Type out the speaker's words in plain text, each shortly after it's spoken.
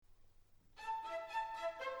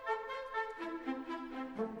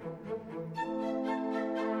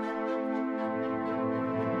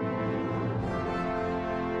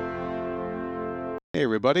Hey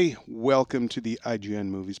everybody, welcome to the IGN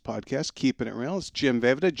Movies Podcast, Keeping It Real. It's Jim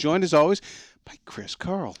Vavida, joined as always by Chris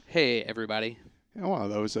Carl. Hey everybody. Oh, wow,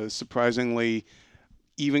 that was a surprisingly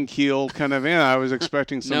even keel kind of, I was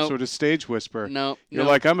expecting some sort of stage whisper. You're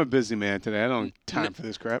like, I'm a busy man today, I don't have time for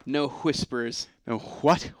this crap. No whispers. No,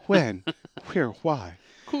 what, when, where, why?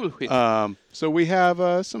 Cool. So we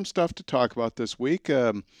have some stuff to talk about this week.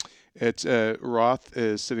 It's Roth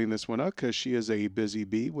is sitting this one out because she is a busy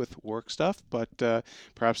bee with work stuff, but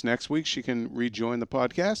perhaps next week she can rejoin the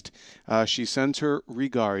podcast. She sends her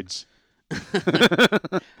regards.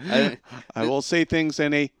 I will say things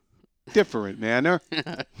in a different manner.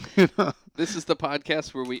 This is the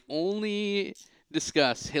podcast where we only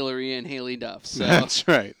discuss Hillary and Haley Duff. So That's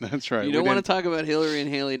right. You don't want to talk about Hillary and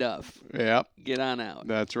Haley Duff. Yep. Get on out.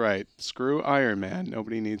 That's right. Screw Iron Man.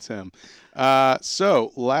 Nobody needs him.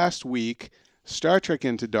 So last week, Star Trek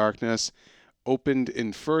Into Darkness opened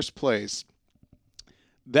in first place.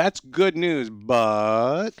 That's good news,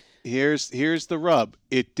 but here's the rub.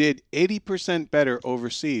 It did 80% better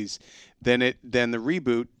overseas than the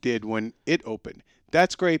reboot did when it opened.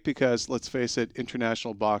 That's great because, let's face it,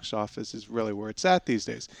 international box office is really where it's at these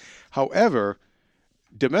days. However,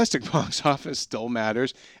 domestic box office still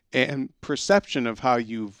matters, and perception of how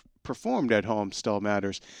you've performed at home still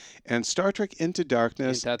matters. And Star Trek Into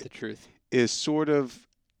Darkness Ain't that the truth? Is sort of,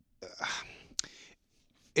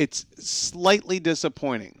 it's slightly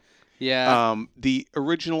disappointing. Yeah. The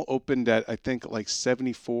original opened at, I think, like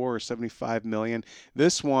 74 or 75 million.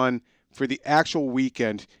 This one, for the actual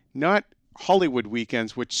weekend, not Hollywood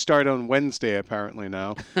weekends, which start on Wednesday apparently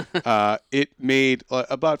now, it made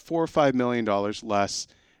about $4 or $5 million less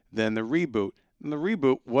than the reboot. And the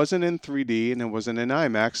reboot wasn't in 3D and it wasn't in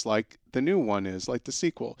IMAX like the new one is, like the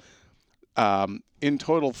sequel. In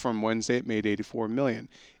total, from Wednesday, it made $84 million.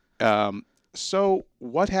 So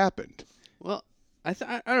what happened? Well, I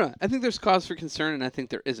don't know. I think there's cause for concern, and I think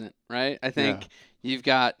there isn't. Right? I think you've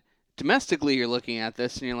got. Domestically, you're looking at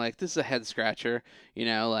this and you're like, this is a head scratcher.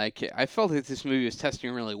 Like I felt like this movie was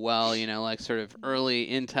testing really well. Like sort of early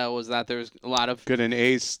intel was that there was a lot of good an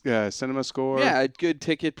Ace cinema score. Yeah, good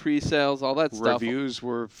ticket pre-sales, all that stuff. Reviews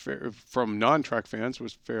were from non-Trek fans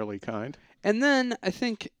was fairly kind. And then I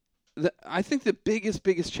think the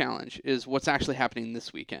biggest challenge is what's actually happening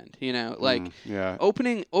this weekend.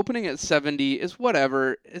 Opening at 70 is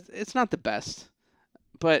whatever. It's not the best,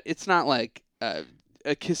 but it's not like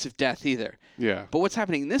a kiss of death either. Yeah. But what's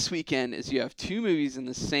happening this weekend is you have two movies in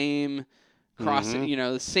the same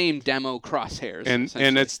the same demo crosshairs.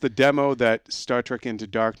 And it's the demo that Star Trek Into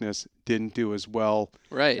Darkness didn't do as well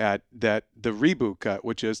at that the reboot cut,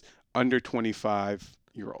 which is under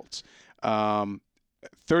 25-year-olds.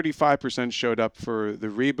 35% showed up for the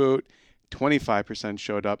reboot, 25%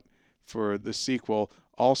 showed up for the sequel.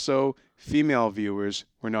 Also, female viewers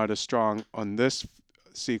were not as strong on this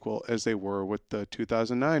sequel as they were with the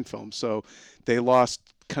 2009 film. So they lost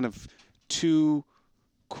kind of two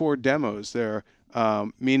core demos there,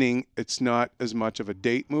 meaning it's not as much of a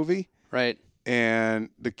date movie. Right. And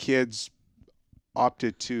the kids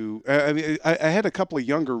opted to... I had a couple of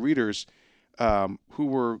younger readers who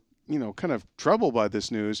were, kind of troubled by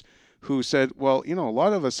this news, who said, well, a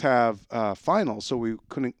lot of us have finals, so we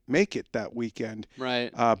couldn't make it that weekend.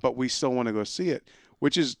 Right. But we still want to go see it,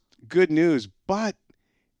 which is good news. But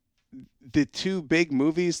the two big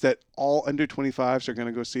movies that all under 25s are going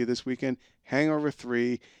to go see this weekend, Hangover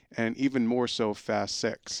 3 and even more so Fast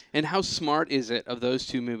 6. And how smart is it of those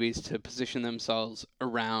two movies to position themselves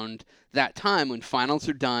around that time when finals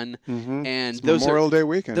are done? Mm-hmm. And it's those Memorial Day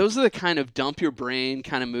weekend. Those are the kind of dump your brain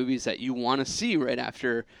kind of movies that you want to see right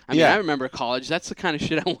after. I remember college. That's the kind of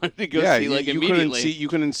shit I wanted to go see immediately. You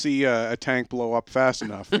couldn't see a tank blow up fast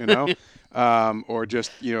enough, or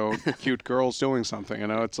just, cute girls doing something.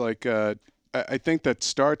 It's like, I think that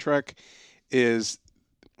Star Trek is,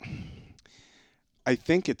 I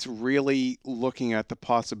think it's really looking at the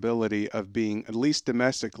possibility of being, at least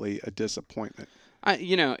domestically, a disappointment. And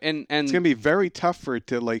it's going to be very tough for it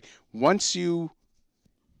to,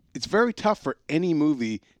 it's very tough for any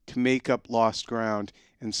movie to make up lost ground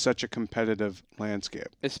in such a competitive landscape.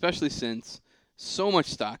 Especially since so much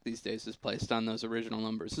stock these days is placed on those original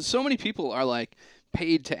numbers. And so many people are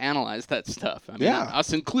paid to analyze that stuff.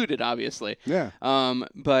 Us included, obviously. Yeah.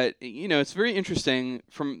 But it's very interesting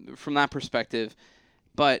from that perspective.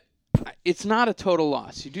 But it's not a total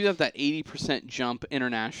loss. You do have that 80% jump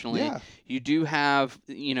internationally. Yeah. You do have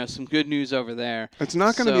some good news over there. It's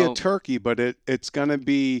not going to be a turkey, but it's going to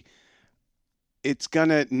be. It's going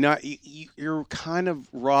to not. You're kind of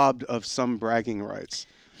robbed of some bragging rights.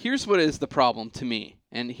 Here's what is the problem to me,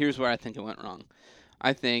 and here's where I think it went wrong.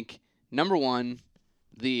 I think, number one,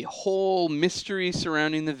 the whole mystery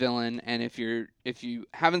surrounding the villain. And if you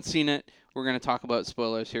haven't seen it, we're going to talk about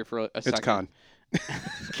spoilers here for a second. It's Khan.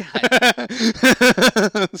 God.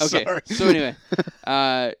 Okay. Sorry. So anyway,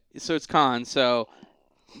 so it's Khan. So,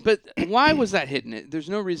 but why was that hidden? There's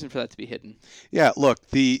no reason for that to be hidden. Yeah. Look,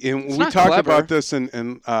 we not talked clever. about this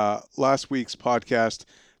in last week's podcast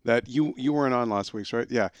that you weren't on last week's, right?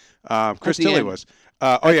 Yeah. Chris Tilley end. was.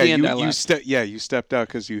 You stepped out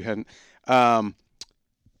because you hadn't.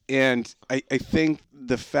 And I think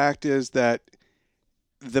the fact is that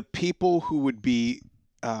the people who would be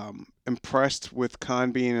impressed with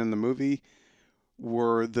Khan being in the movie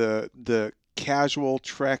were the casual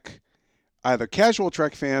Trek, either casual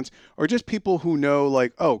Trek fans or just people who know,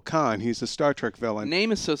 like, oh, Khan, he's a Star Trek villain.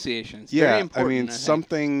 Name associations. Yeah, Very important, I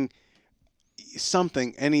mean,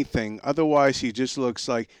 anything. Otherwise, he just looks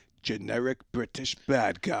like generic British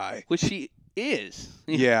bad guy. Which he is.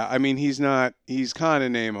 Yeah, I mean, he's not. He's kind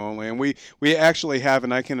of name only, and we actually have,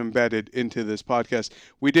 and I can embed it into this podcast.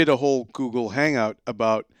 We did a whole Google Hangout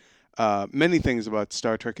about many things about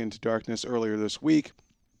Star Trek Into Darkness earlier this week,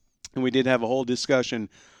 and we did have a whole discussion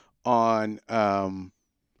on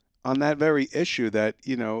that very issue. That,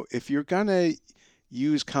 you know, if you're gonna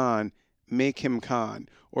use Khan, make him Khan,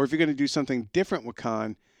 or if you're gonna do something different with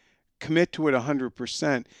Khan, commit to it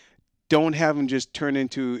 100%. Don't have him just turn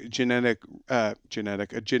into a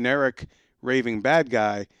generic raving bad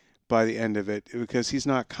guy by the end of it, because he's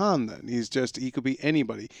not Khan then. He could be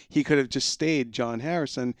anybody. He could have just stayed John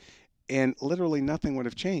Harrison and literally nothing would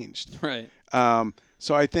have changed. Right.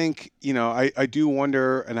 So I think, you know, I do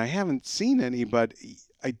wonder, and I haven't seen any, but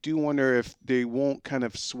I do wonder if they won't kind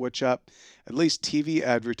of switch up at least TV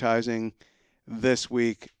advertising this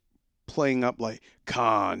week, playing up like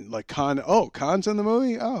Khan, oh, Khan's in the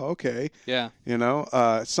movie? Oh, okay. Yeah. You know,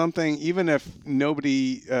 something, even if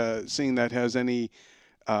nobody seeing that has any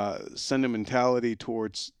sentimentality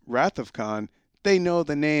towards Wrath of Khan, they know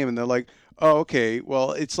the name and they're like, oh, okay,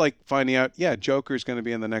 well, it's like finding out, yeah, Joker's going to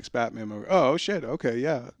be in the next Batman movie. Oh, shit, okay,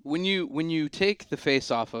 yeah. When you take the face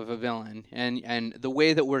off of a villain, and the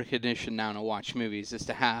way that we're conditioned now to watch movies is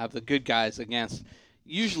to have the good guys against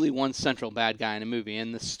usually one central bad guy in a movie,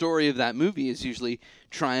 and the story of that movie is usually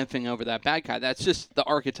triumphing over that bad guy. That's just the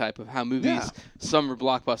archetype of how movies, summer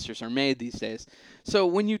blockbusters, are made these days. So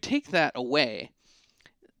when you take that away,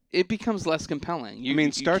 it becomes less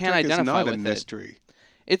compelling. Star Trek is not a mystery.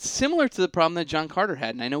 It's similar to the problem that John Carter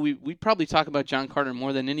had, and I know we probably talk about John Carter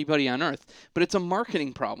more than anybody on Earth, but it's a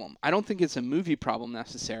marketing problem. I don't think it's a movie problem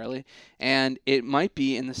necessarily, and it might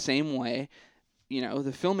be in the same way, you know,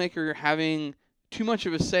 the filmmaker having too much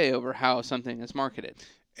of a say over how something is marketed.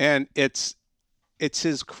 And it's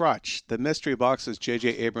his crutch. The mystery box is J.J.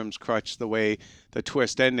 Abrams' crutch, the way the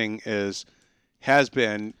twist ending has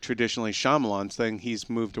been traditionally Shyamalan's thing. He's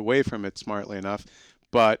moved away from it smartly enough.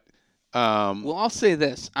 But well, I'll say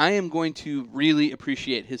this. I am going to really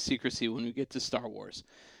appreciate his secrecy when we get to Star Wars.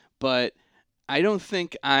 But I don't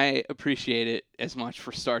think I appreciate it as much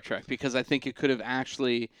for Star Trek, because I think it could have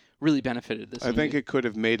actually really benefited this movie. I think it could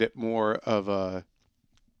have made it more of an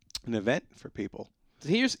event for people.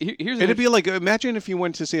 It'd be like, imagine if you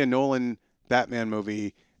went to see a Nolan Batman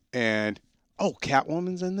movie and, oh,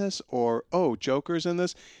 Catwoman's in this, or, oh, Joker's in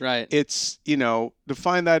this. Right. It's, you know, to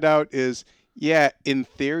find that out is, yeah, in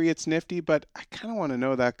theory it's nifty, but I kind of want to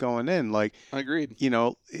know that going in. Like, agreed. You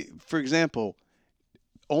know, for example,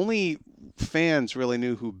 only fans really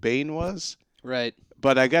knew who Bane was. Right.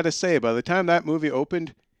 But I got to say, by the time that movie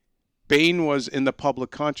opened, Bane was in the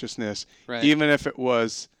public consciousness. Right. Even if it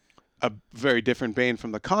was a very different Bane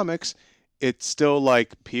from the comics, it's still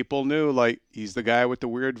like people knew, like, he's the guy with the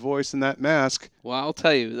weird voice and that mask. Well, I'll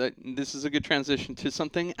tell you that this is a good transition to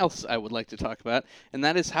something else I would like to talk about, and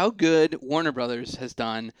that is how good Warner Brothers has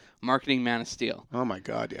done marketing Man of Steel. Oh my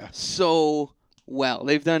God, yeah. So well,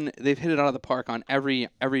 they've hit it out of the park on every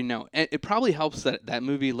note. And it probably helps that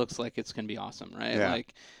movie looks like it's gonna be awesome, right? Yeah.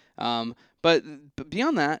 Like, but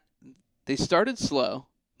beyond that, they started slow.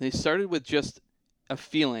 They started with just a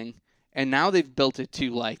feeling. And now they've built it to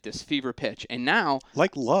like this fever pitch, and now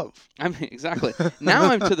like love. Exactly.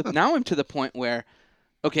 Now I'm to the point where,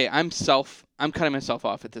 okay, I'm cutting myself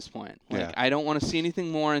off at this point. Like, Yeah. I don't want to see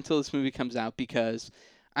anything more until this movie comes out, because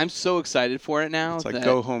I'm so excited for it now. It's like,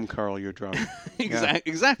 go home, Carl. You're drunk.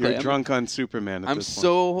 Exactly. You're drunk on Superman. I'm this point.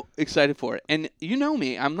 so excited for it, and you know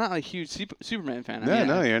me, I'm not a huge Superman fan.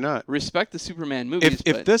 No, you're not. Respect the Superman movies.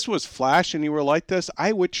 If this was Flash and you were like this,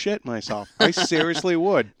 I would shit myself. I seriously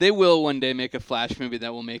would. They will one day make a Flash movie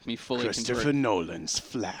that will make me fully Christopher convert. Nolan's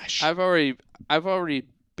Flash. I've already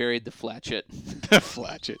buried the flatchet.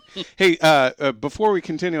 Flatchet. Hey, before we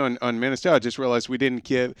continue on Man of Steel, I just realized we didn't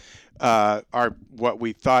give what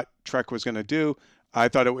we thought Trek was going to do. I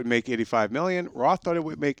thought it would make 85 million. Roth thought it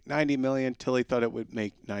would make 90 million. Tilly thought it would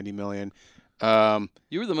make 90 million.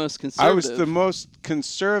 You were the most conservative. I was the most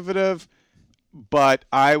conservative, but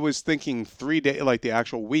I was thinking 3 days, like the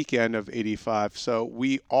actual weekend of 85. So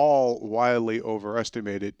we all wildly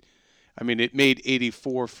overestimated. I mean, it made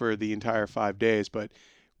 84 for the entire 5 days, but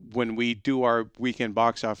when we do our weekend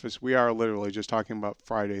box office, we are literally just talking about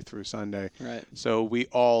Friday through Sunday. Right. So we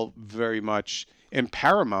all very much, and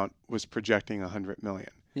Paramount was projecting 100 million.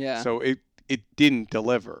 Yeah. So it didn't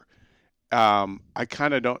deliver. I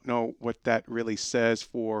kind of don't know what that really says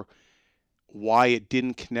for why it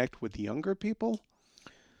didn't connect with younger people.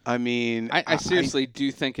 I mean, I seriously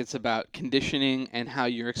do think it's about conditioning and how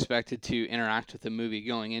you're expected to interact with the movie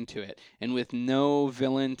going into it. And with no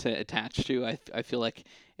villain to attach to, I feel like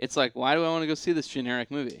it's like, why do I want to go see this generic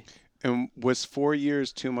movie? And was 4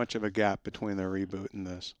 years too much of a gap between the reboot and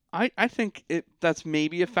this? I think that's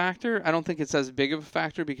maybe a factor. I don't think it's as big of a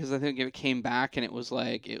factor because I think if it came back and it was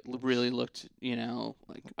like, it really looked,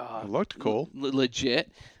 like It looked cool.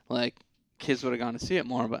 Legit, like kids would have gone to see it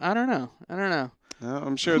more. But I don't know.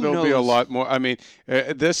 I'm sure Who there'll be a knows? lot more. I mean,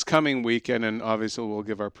 this coming weekend, and obviously we'll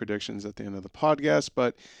give our predictions at the end of the podcast,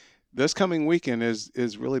 but this coming weekend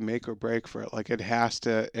is really make or break for it. Like it has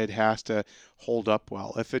to hold up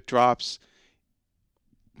well. If it drops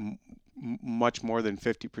much more than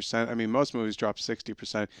 50%, I mean, most movies drop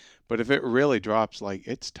 60%, but if it really drops, like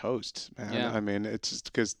it's toast, man. Yeah. I mean, it's just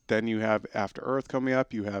because then you have After Earth coming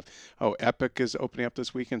up. You have Epic is opening up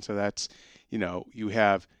this weekend, so that's you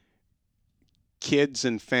have kids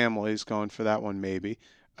and families going for that one maybe.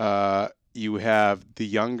 You have the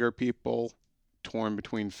younger people torn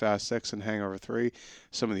between Fast 6 and Hangover 3.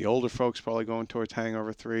 Some of the older folks probably going towards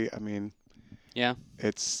Hangover 3. I mean, Yeah.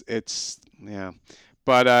 it's yeah.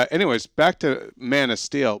 But anyways, back to Man of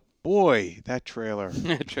Steel. Boy, that trailer.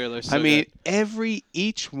 Trailer. So I mean, good.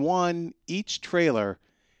 each trailer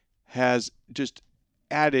has just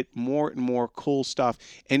added more and more cool stuff,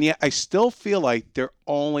 and yet I still feel like they're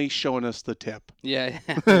only showing us the tip. Yeah.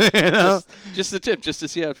 You know? just the tip, just to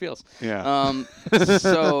see how it feels. Yeah.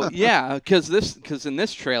 So yeah, because in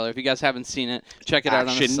this trailer, if you guys haven't seen it, check it out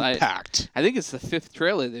on the site. Action-packed. I think it's the 5th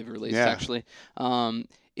trailer they've released Yeah. actually.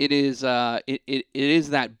 It is it is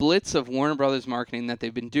that blitz of Warner Brothers marketing that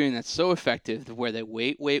they've been doing that's so effective, where they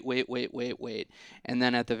wait, and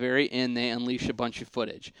then at the very end they unleash a bunch of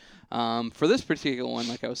footage. For this particular one,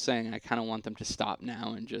 like I was saying, I kind of want them to stop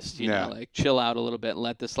now and just like chill out a little bit and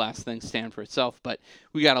let this last thing stand for itself. But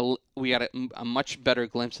we got a much better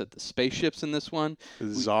glimpse at the spaceships in this one.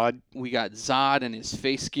 Zod. We got Zod and his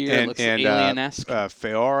face gear. It looks and alien-esque.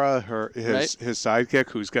 Feora, his sidekick,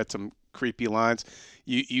 who's got some creepy lines.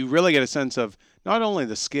 You really get a sense of not only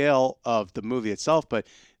the scale of the movie itself, but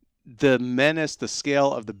the menace, the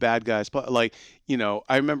scale of the bad guys. Like,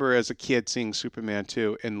 I remember as a kid seeing Superman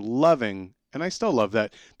 2 and loving, and I still love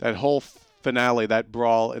that whole finale, that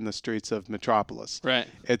brawl in the streets of Metropolis. Right.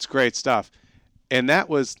 It's great stuff. And that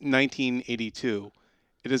was 1982.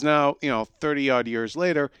 It is now, 30 odd years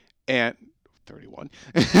later, and 31.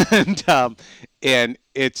 and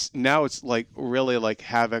it's like really like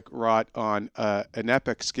havoc wrought on an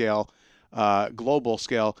epic scale, global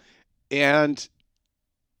scale. And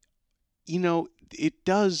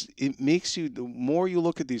it makes you, the more you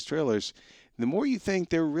look at these trailers, the more you think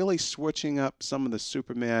they're really switching up some of the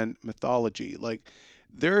Superman mythology. Like,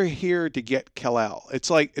 they're here to get Kal-El. It's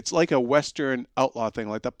like a Western outlaw thing.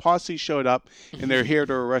 Like the posse showed up and they're here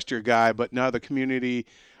to arrest your guy, but now the community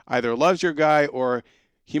either loves your guy or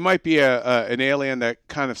he might be an alien that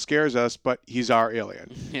kind of scares us, but he's our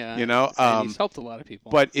alien. Yeah. And he's helped a lot of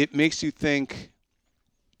people. But it makes you think,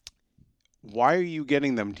 why are you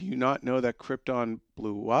getting them? Do you not know that Krypton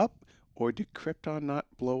blew up, or did Krypton not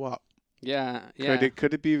blow up? Yeah.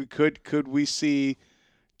 Could we see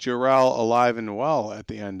Jor-El alive and well at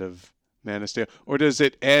the end of Man of Steel, or does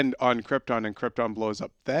it end on Krypton and Krypton blows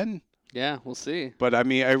up then? Yeah, we'll see. But I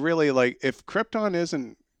mean, I really like, if Krypton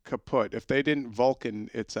isn't kaput, if they didn't Vulcan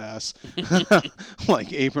its ass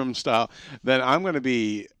like Abrams style, then I'm going to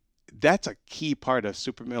be. That's a key part of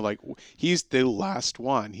Superman. Like, he's the last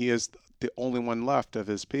one. He is the only one left of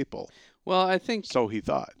his people. Well, I think so. He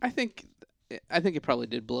thought. I think it probably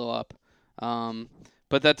did blow up,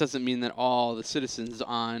 but that doesn't mean that all the citizens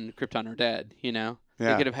on Krypton are dead. Yeah,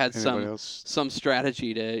 they could have had else? some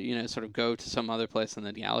strategy to sort of go to some other place in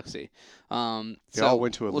the galaxy. They So all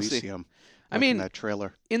went to we'll see. Elysium. I mean, in that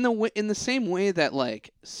trailer. In the same way that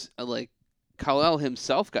like Kal-El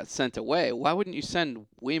himself got sent away. Why wouldn't you send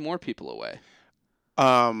way more people away?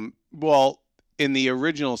 Well, in the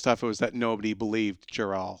original stuff, it was that nobody believed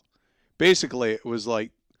Jor-El. Basically, it was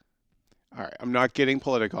like, all right, I'm not getting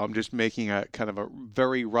political. I'm just making a kind of a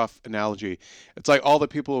very rough analogy. It's like all the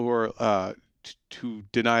people who are to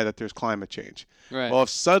deny that there's climate change. Right. Well, if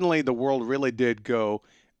suddenly the world really did go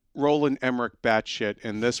Roland Emmerich batshit,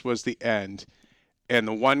 and this was the end, and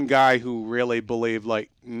the one guy who really believed, like,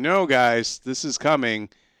 no, guys, this is coming,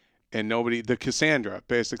 and nobody, the Cassandra,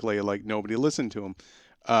 basically, like, nobody listened to him.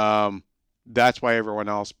 That's why everyone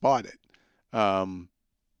else bought it.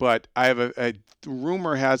 But I have a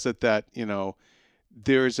rumor has it that,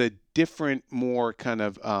 there's a different, more kind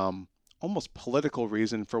of almost political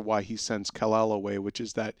reason for why he sends Kal-El away, which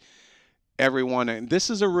is that everyone, and this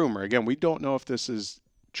is a rumor, again, we don't know if this is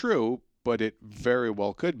true, but it very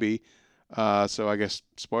well could be. So I guess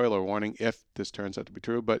spoiler warning if this turns out to be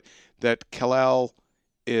true, but that Kal-El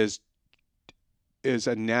is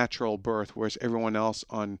a natural birth, whereas everyone else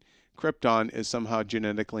on Krypton is somehow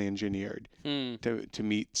genetically engineered to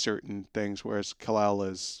meet certain things, whereas Kal-El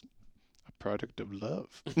is a product of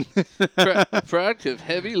love. Product of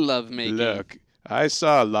heavy lovemaking. Look, I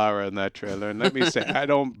saw Lara in that trailer, and let me say, I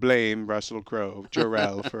don't blame Russell Crowe,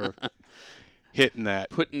 Jor-El, for hitting that.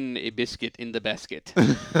 Putting a biscuit in the basket.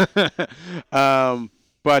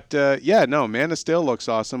 Yeah, no, Man of Steel looks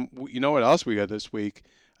awesome. You know what else we got this week?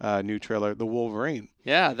 New trailer, The Wolverine.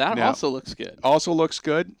 Yeah, that also looks good. Also looks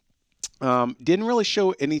good. Didn't really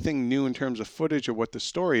show anything new in terms of footage or what the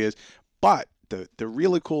story is, but the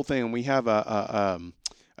really cool thing, and we have a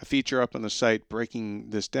feature up on the site breaking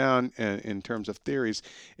this down in terms of theories,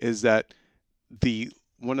 is that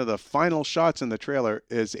one of the final shots in the trailer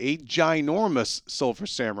is a ginormous Silver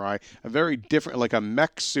Samurai, a very different, like a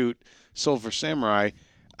mech suit Silver Samurai,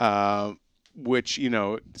 which,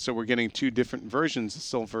 so we're getting two different versions of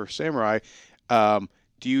Silver Samurai. Do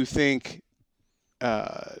you think,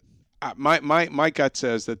 my gut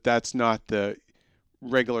says that that's not the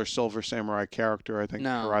regular Silver Samurai character, I think,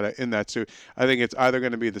 Harada, in that suit. I think it's either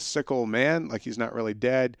going to be the sickle man, like he's not really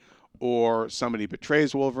dead, or somebody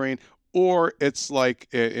betrays Wolverine, or it's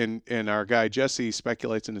like, in our guy Jesse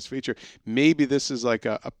speculates in his feature, maybe this is like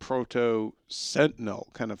a proto-Sentinel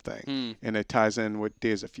kind of thing, and it ties in with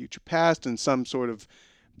Days of Future Past in some sort of,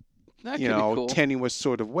 cool. tenuous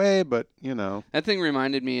sort of way, but, That thing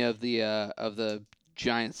reminded me of the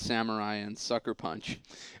giant samurai in Sucker Punch.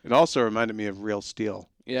 It also reminded me of Real Steel.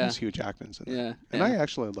 Yeah. There's Hugh Jackman's in there. Yeah. And I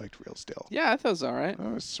actually liked Real Steel. Yeah, I thought it was all right.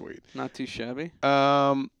 That was sweet. Not too shabby.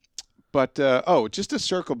 But just to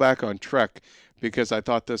circle back on Trek, because I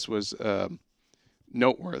thought this was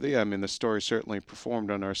noteworthy. I mean, the story certainly performed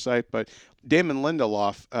on our site, but Damon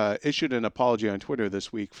Lindelof issued an apology on Twitter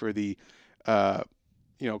this week for the,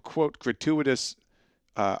 quote, gratuitous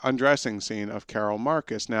undressing scene of Carol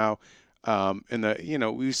Marcus. Now,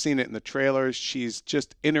 we've seen it in the trailers. She's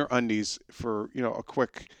just in her undies for, a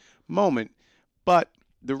quick moment. But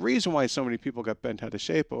the reason why so many people got bent out of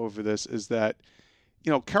shape over this is that,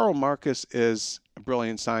 Carol Marcus is a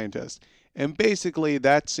brilliant scientist. And basically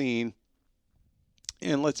that scene,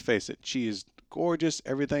 and let's face it, she is gorgeous,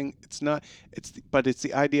 everything. But it's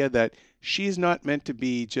the idea that she's not meant to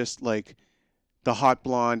be just like the hot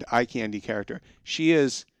blonde eye candy character. She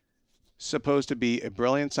is supposed to be a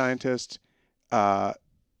brilliant scientist, the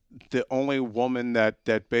only woman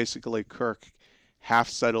that basically Kirk half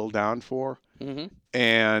settled down for. Mm-hmm.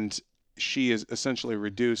 And she is essentially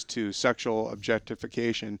reduced to sexual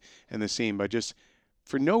objectification in the scene by just,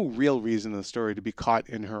 for no real reason in the story, to be caught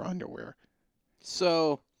in her underwear.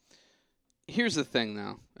 So, here's the thing,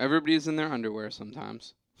 though. Everybody's in their underwear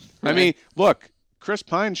sometimes. Right? I mean, look, Chris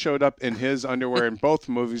Pine showed up in his underwear in both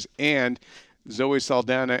movies, and Zoe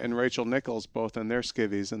Saldana and Rachel Nichols both in their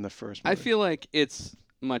skivvies in the first movie. I feel like it's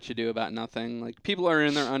much ado about nothing. Like, people are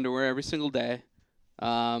in their underwear every single day.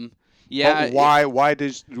 Yeah. But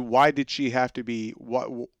why did she have to be?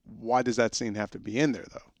 Why does that scene have to be in there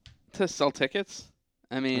though? To sell tickets.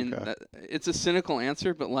 I mean, Okay. It's a cynical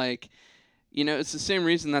answer, but it's the same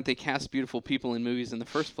reason that they cast beautiful people in movies in the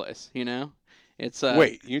first place. It's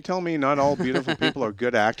wait, you tell me not all beautiful people are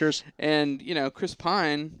good actors? And Chris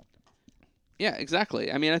Pine. Yeah,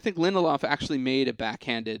 exactly. I mean, I think Lindelof actually made a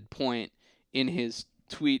backhanded point in his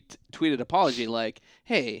tweeted apology, like,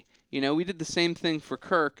 "Hey, we did the same thing for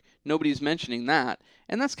Kirk. Nobody's mentioning that."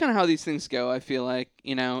 And that's kind of how these things go. I feel like,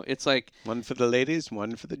 it's like one for the ladies,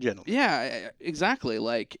 one for the gentlemen. yeah, exactly.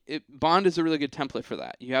 Like Bond is a really good template for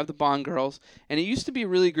that. You have the Bond girls, and it used to be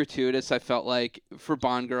really gratuitous. I felt like for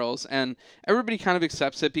Bond girls, and everybody kind of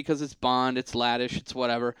accepts it because it's Bond, it's laddish, it's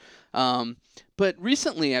whatever. But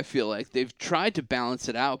recently, I feel like they've tried to balance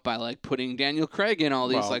it out by like putting Daniel Craig in all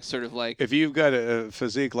these like sort of like. If you've got a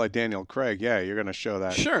physique like Daniel Craig, yeah, you're going to show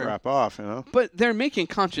that crap off, But they're making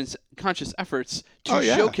conscious efforts to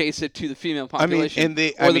showcase it to the female population.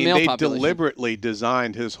 They deliberately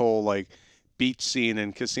designed his whole like beach scene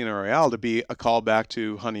in Casino Royale to be a callback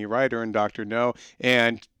to Honey Rider and Dr. No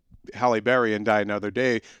and Halle Berry in Die Another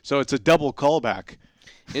Day. So it's a double callback.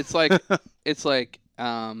 It's like it's a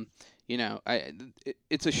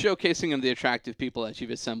showcasing of the attractive people that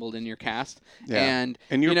you've assembled in your cast. Yeah.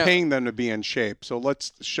 And you're paying them to be in shape. So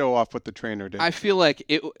let's show off what the trainer did. I feel like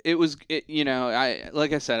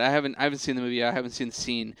like I said, I haven't seen the movie. I haven't seen the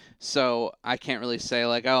scene. So I can't really say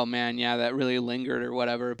like, oh man, yeah, that really lingered or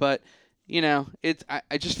whatever. But, I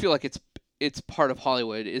just feel like it's part of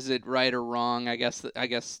Hollywood. Is it right or wrong? I guess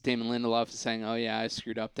Damon Lindelof is saying, oh yeah, I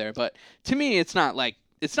screwed up there. But to me, it's not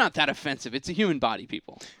that offensive. It's a human body,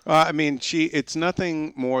 people. It's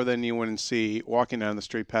nothing more than you wouldn't see walking down the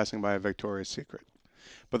street passing by a Victoria's Secret.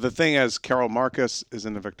 But the thing is, Carol Marcus is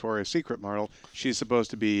in a Victoria's Secret model. She's supposed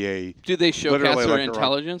to be a... Do they showcase her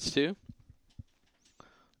intelligence, too?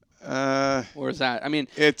 Or is that...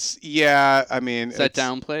 It's... Yeah, Is that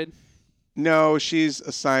downplayed? No, she's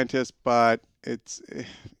a scientist, but it's...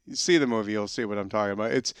 You see the movie, you'll see what I'm talking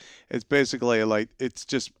about. It's basically like... It's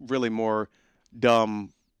just really more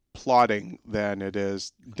dumb plotting than it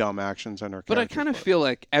is dumb actions on her character. But I kind of feel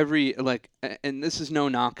like and this is no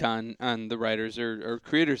knock on the writers or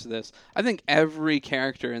creators of this. I think every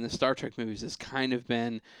character in the Star Trek movies has kind of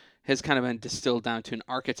been distilled down to an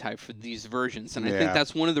archetype for these versions, and I think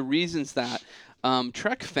that's one of the reasons that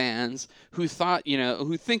Trek fans who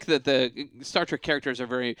think that the Star Trek characters are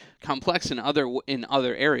very complex in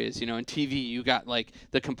other areas. In TV you got like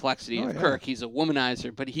the complexity of Kirk. He's a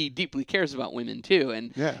womanizer, but he deeply cares about women too.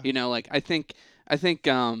 And I think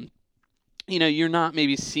you're not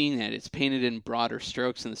maybe seeing that. It's painted in broader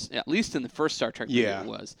strokes, at least in the first Star Trek movie it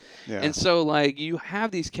was. Yeah. And so like you have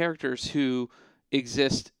these characters who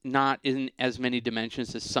exist not in as many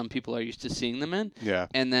dimensions as some people are used to seeing them in. Yeah.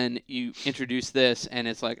 And then you introduce this, and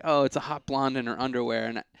it's like, oh, it's a hot blonde in her underwear,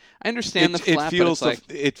 and I understand the flap, but it's like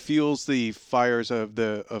it fuels the fires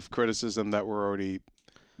of criticism that were already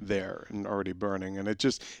there and already burning, and it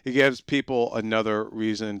gives people another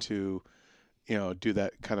reason to do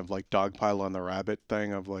that kind of like dogpile on the rabbit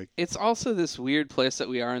thing of like... It's also this weird place that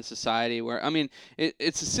we are in society where,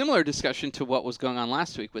 it's a similar discussion to what was going on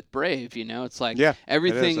last week with Brave, It's like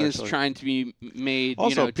everything is trying to be made,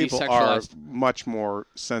 also, people are desexualized. Much more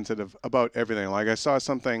sensitive about everything. Like I saw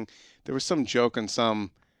there was some joke in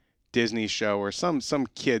some Disney show or some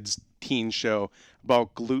kids' teen show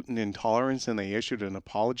about gluten intolerance, and they issued an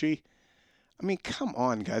apology. Come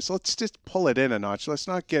on, guys. Let's just pull it in a notch. Let's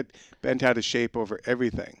not get bent out of shape over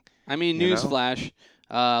everything. Newsflash.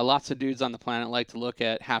 Lots of dudes on the planet like to look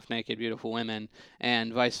at half-naked, beautiful women,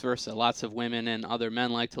 and vice versa. Lots of women and other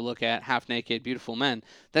men like to look at half-naked, beautiful men.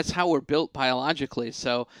 That's how we're built biologically.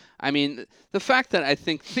 So, the fact that I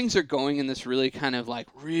think things are going in this really kind of like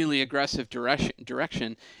really aggressive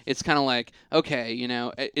direction, it's kind of like, okay,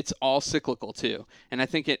 it's all cyclical too. And I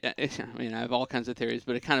think I have all kinds of theories,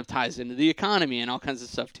 but it kind of ties into the economy and all kinds of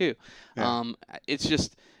stuff too. Yeah. It's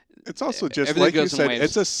also just like you said,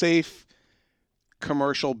 it's a safe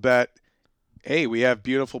commercial bet. Hey, we have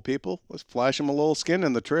beautiful people. Let's flash them a little skin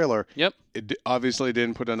in the trailer. Yep. It obviously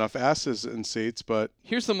didn't put enough asses in seats, but...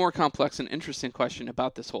 Here's the more complex and interesting question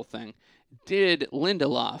about this whole thing. Did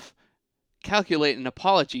Lindelof calculate an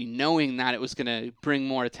apology knowing that it was going to bring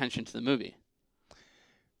more attention to the movie?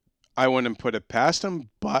 I wouldn't put it past him,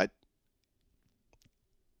 but...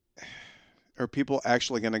 Are people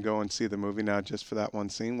actually going to go and see the movie now just for that one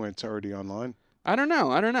scene where it's already online? I don't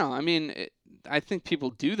know. I think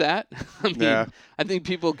people do that. I think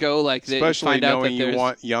people go like they especially find out knowing that you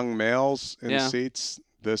want young males in seats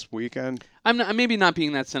this weekend. I'm maybe not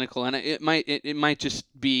being that cynical, and it might just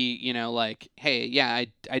be like, hey, yeah,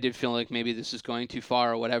 I did feel like maybe this is going too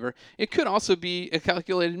far or whatever. It could also be a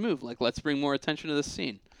calculated move, like let's bring more attention to this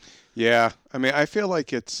scene. Yeah, I feel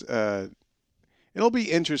like it's it'll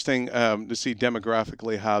be interesting to see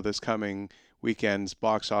demographically how this coming weekend's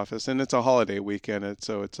box office, and it's a holiday weekend,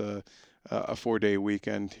 so it's a 4-day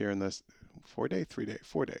weekend here in this 4-day, 3-day,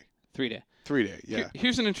 4-day, 3-day, 3-day. Yeah.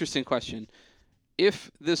 Here's an interesting question: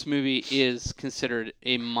 if this movie is considered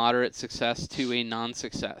a moderate success to a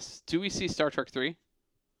non-success, do we see Star Trek 3?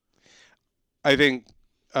 I think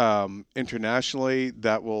internationally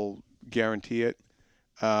that will guarantee it.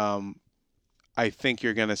 Um, I think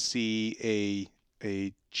you're going to see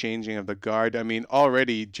a changing of the guard. I mean,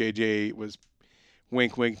 already JJ was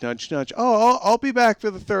wink, wink, nudge, nudge. Oh, I'll be back for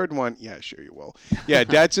the third one. Yeah, sure you will. Yeah,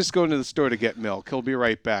 Dad's just going to the store to get milk. He'll be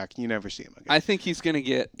right back. You never see him again. I think he's gonna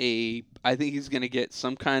get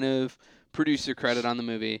some kind of producer credit on the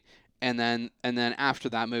movie, and then after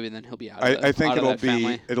that movie, then he'll be I think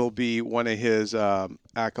family. it'll be one of his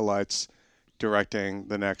acolytes directing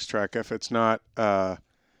the next Trek. If it's not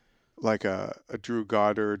like a Drew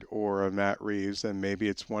Goddard or a Matt Reeves, then maybe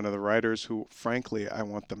it's one of the writers who, frankly, I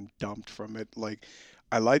want them dumped from it. Like,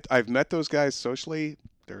 I've met those guys socially.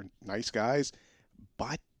 They're nice guys,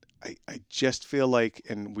 but I just feel like,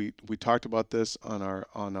 and we talked about this on our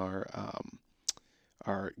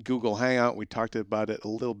Google Hangout. We talked about it a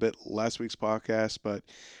little bit last week's podcast, but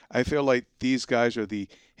I feel like these guys are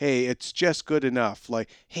hey, it's just good enough. Like,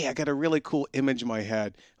 hey, I got a really cool image in my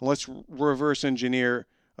head. Let's reverse engineer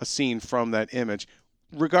a scene from that image,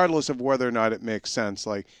 regardless of whether or not it makes sense,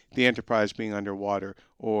 like the Enterprise being underwater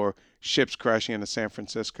or ships crashing into San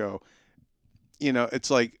Francisco. It's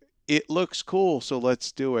like, it looks cool, so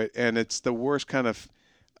let's do it. And it's the worst kind of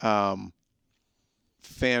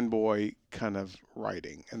fanboy kind of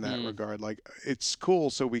writing in that regard. Like, it's cool,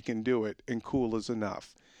 so we can do it, and cool is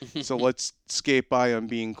enough. So let's skate by on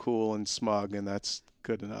being cool and smug, and that's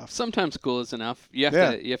good enough. Sometimes cool is enough. You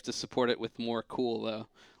have to support it with more cool though.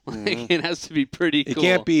 Like, it has to be pretty cool.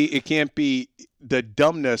 It can't be the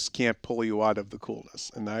dumbness can't pull you out of the coolness,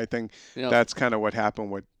 and I think that's kind of what happened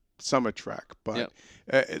with Summit Trek. But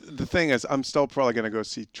the thing is, I'm still probably going to go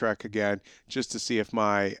see Trek again just to see if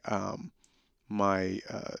my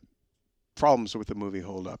problems with the movie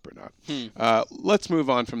hold up or not. Let's move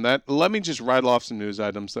on from that. Let me just rattle off some news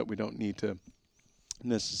items that we don't need to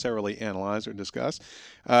necessarily analyze or discuss.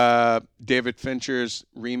 David Fincher's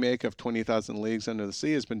remake of 20,000 Leagues Under the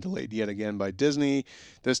Sea has been delayed yet again by Disney,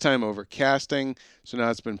 this time over casting, so now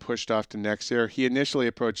it's been pushed off to next year. He initially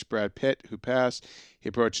approached Brad Pitt, who passed. He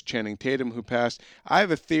approached Channing Tatum, who passed. I have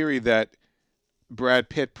a theory that Brad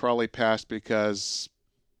Pitt probably passed because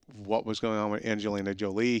what was going on with Angelina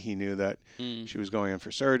Jolie. He knew that she was going in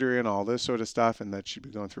for surgery and all this sort of stuff, and that she'd be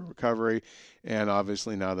going through recovery. And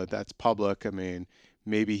obviously now that that's public, I mean,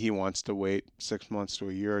 maybe he wants to wait 6 months to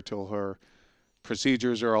a year till her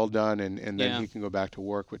procedures are all done, and then he can go back to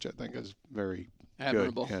work, which I think is very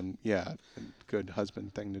admirable. Good. And a good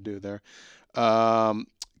husband thing to do there.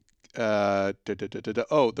 The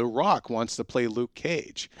Rock wants to play Luke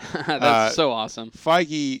Cage. That's so awesome.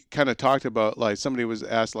 Feige kind of talked about, like, somebody was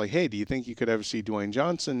asked, like, hey, do you think you could ever see Dwayne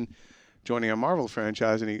Johnson joining a Marvel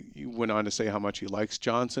franchise? And he went on to say how much he likes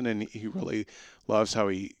Johnson, and he really loves how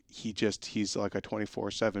he's like a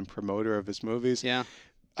 24/7 promoter of his movies. Yeah.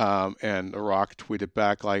 And The Rock tweeted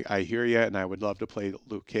back, like, I hear you, and I would love to play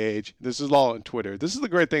Luke Cage. This is all on Twitter. This is the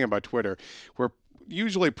great thing about Twitter, where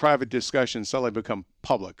usually private discussions suddenly become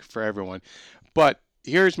public for everyone. But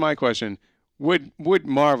here's my question. Would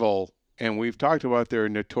Marvel, and we've talked about their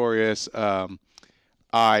notorious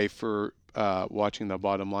eye for watching the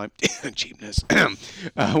bottom line, cheapness,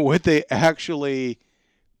 would they actually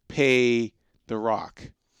pay The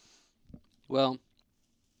Rock? Well,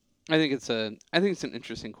 I think it's an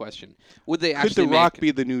interesting question. Would they actually Could The Rock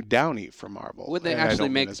be the new Downey for Marvel? Would they actually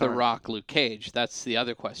make The Rock Luke Cage? That's the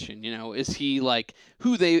other question. Is he like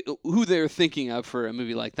who they're thinking of for a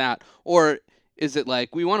movie like that, or is it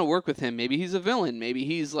like, we want to work with him? Maybe he's a villain. Maybe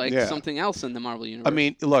he's like something else in the Marvel universe. I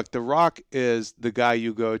mean, look, The Rock is the guy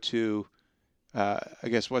you go to. I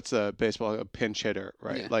guess what's a pinch hitter,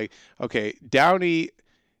 right? Yeah. Like, okay, Downey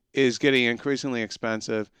is getting increasingly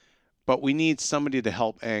expensive, but we need somebody to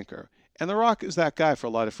help anchor. And The Rock is that guy for a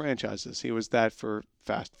lot of franchises. He was that for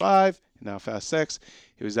Fast 5, and now Fast 6.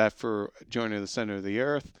 He was that for Journey to the Center of the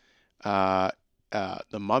Earth,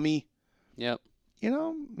 The Mummy. Yep.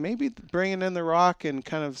 Maybe bringing in The Rock and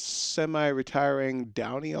kind of semi-retiring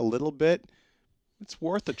Downey a little bit, it's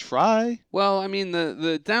worth a try. Well, I mean,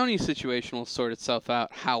 the Downey situation will sort itself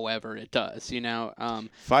out however it does,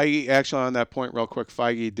 Feige, actually, on that point real quick,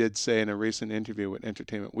 Feige did say in a recent interview with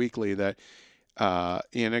Entertainment Weekly that,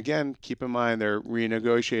 and again, keep in mind they're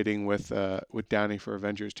renegotiating with Downey for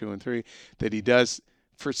Avengers 2 and 3, that he does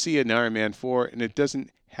foresee an Iron Man 4, and it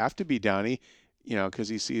doesn't have to be Downey, because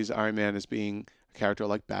he sees Iron Man as being a character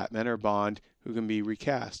like Batman or Bond who can be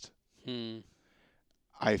recast.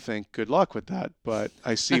 I think good luck with that, but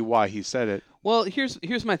I see why he said it. Well,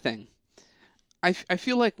 here's my thing. I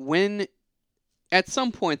feel like when at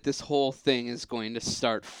some point this whole thing is going to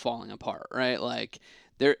start falling apart, right? Like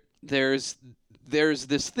there's there's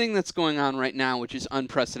this thing that's going on right now, which is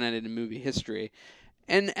unprecedented in movie history.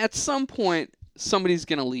 And at some point, somebody's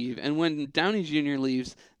going to leave. And when Downey Jr.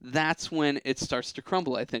 leaves, that's when it starts to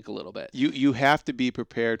crumble, I think, a little bit. You have to be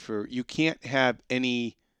prepared for. You can't have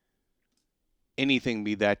anything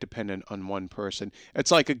be that dependent on one person.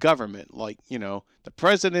 It's like a government. Like, the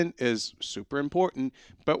president is super important,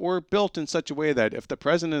 but we're built in such a way that if the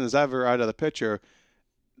president is ever out of the picture,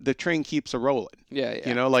 the train keeps a rolling. Yeah,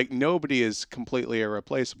 yeah. Like nobody is completely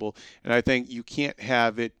irreplaceable. And I think you can't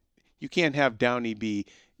have Downey be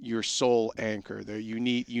your sole anchor there. You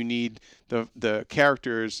need the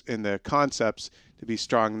characters and the concepts to be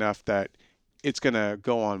strong enough that it's going to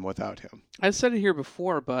go on without him. I've said it here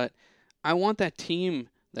before, but I want that team,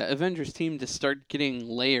 the Avengers team, to start getting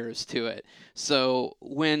layers to it. So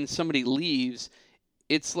when somebody leaves,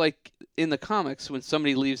 it's like in the comics when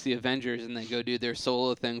somebody leaves the Avengers and they go do their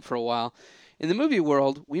solo thing for a while. In the movie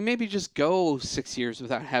world, we maybe just go 6 years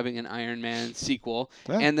without having an Iron Man sequel,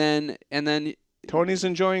 Yeah. and then Tony's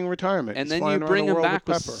enjoying retirement. and He's then flying you around bring the him world back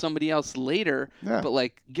with Pepper. somebody else later. Yeah.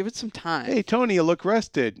 But give it some time. Hey, Tony, you look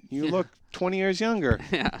rested. You Yeah. look 20 years younger.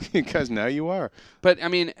 Yeah. Because now you are. But I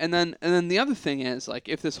mean, and then the other thing is,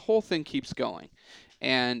 if this whole thing keeps going,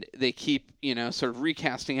 and they keep sort of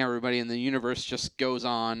recasting everybody, and the universe just goes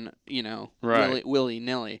on Right. willy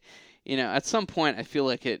nilly, at some point I feel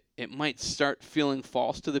like it might start feeling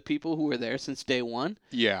false to the people who were there since day one.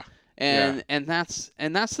 Yeah. And that's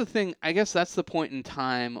the thing. I guess that's the point in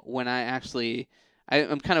time when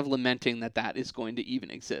I'm kind of lamenting that is going to even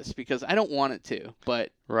exist, because I don't want it to, but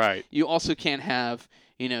Right. you also can't have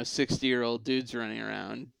 60-year-old dudes running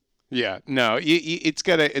around. Yeah. No, it's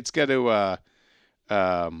got to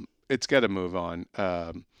move on.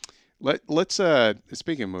 Let's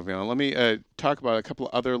speaking of moving on, let me talk about a couple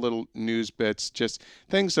of other little news bits, just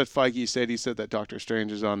things that Feige said. He said that Doctor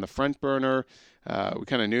Strange is on the front burner. We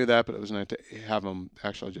kind of knew that, but it was nice to have him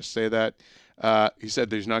actually just say that. He said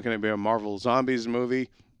there's not going to be a Marvel Zombies movie.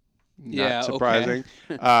 Not surprising.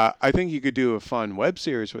 Okay. I think you could do a fun web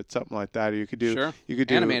series with something like that, or you could do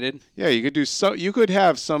animated. Yeah, you could do you could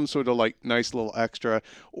have some sort of nice little extra,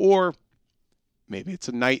 or maybe it's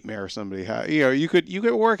a nightmare somebody had. You could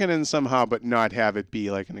work it in somehow, but not have it be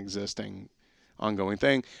like an existing ongoing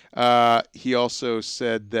thing. He also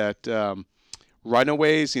said that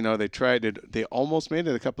Runaways, they tried it. They almost made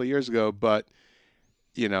it a couple of years ago, but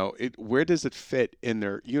where does it fit in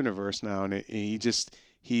their universe now? And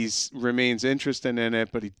he remains interested in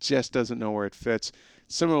it, but he just doesn't know where it fits.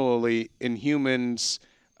 Similarly, Inhumans,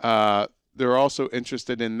 they're also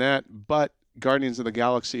interested in that, but Guardians of the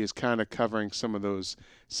Galaxy is kind of covering some of those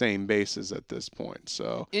same bases at this point.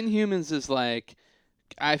 So Inhumans is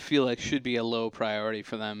I feel like should be a low priority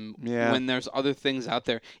for them when there's other things out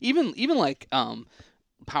there. Even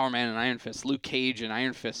Power Man and Iron Fist, Luke Cage and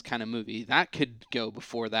Iron Fist kind of movie, that could go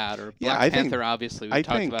before that, or Black Panther. Obviously, we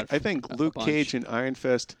talked about. I think Luke Cage and Iron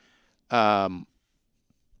Fist.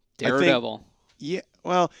 Daredevil.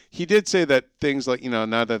 Well, he did say that things like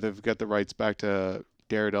now that they've got the rights back to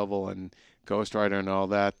Daredevil and Ghost Rider and all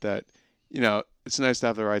that it's nice to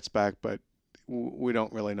have the rights back, but we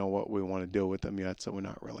don't really know what we want to do with them yet, so we're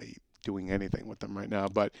not really doing anything with them right now,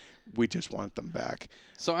 but we just want them back.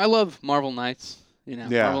 So I love Marvel Knights.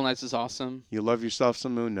 Marvel Knights is awesome. You love yourself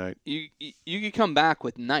some Moon Knight. You could come back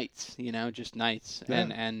with Knights, just Knights,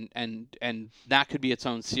 and that could be its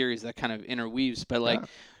own series that kind of interweaves. But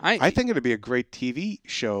I think it'd be a great TV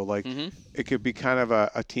show. It could be kind of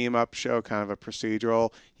a team up show, kind of a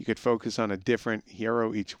procedural. You could focus on a different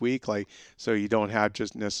hero each week, so you don't have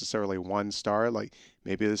just necessarily one star.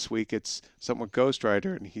 Maybe this week it's something with Ghost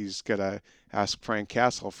Rider, and he's gonna ask Frank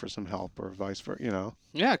Castle for some help, or vice versa.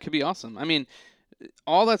 Yeah, it could be awesome. I mean,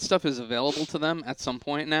 all that stuff is available to them at some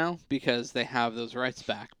point now because they have those rights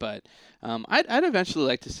back. But I'd eventually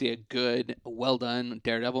like to see a good, well-done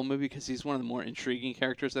Daredevil movie, because he's one of the more intriguing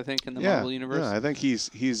characters, I think, in the Marvel universe. Yeah, I think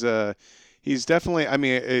he's definitely. I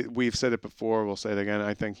mean, we've said it before. We'll say it again.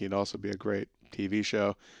 I think he'd also be a great TV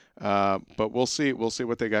show. But we'll see. We'll see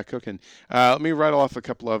what they got cooking. Let me rattle off a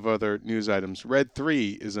couple of other news items. Red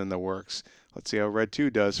 3 is in the works. Let's see how Red 2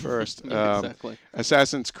 does first. Exactly.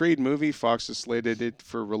 Assassin's Creed movie. Fox has slated it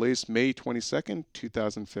for release May 22nd,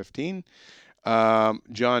 2015. John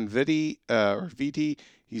Vitti,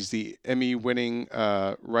 he's the Emmy-winning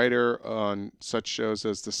writer on such shows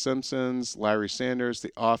as The Simpsons, Larry Sanders,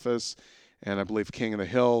 The Office, and I believe King of the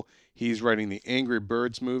Hill. He's writing the Angry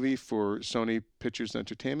Birds movie for Sony Pictures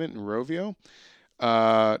Entertainment and Rovio.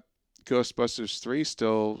 Ghostbusters 3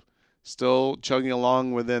 still chugging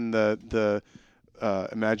along within the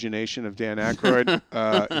imagination of Dan Aykroyd.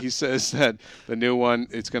 He says that the new one,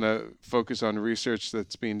 it's going to focus on research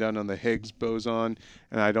that's being done on the Higgs boson,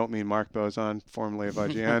 and I don't mean Mark Boson, formerly of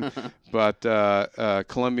IGN, but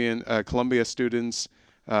Columbia students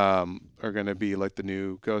are going to be like the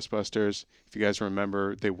new Ghostbusters. If you guys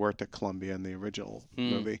remember, they worked at Columbia in the original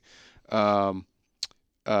movie.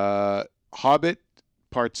 Hobbit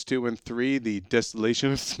Parts 2 and 3, The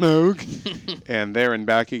Distillation of Smoke, and There and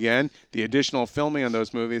Back Again. The additional filming on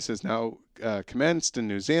those movies has now commenced in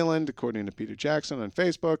New Zealand, according to Peter Jackson on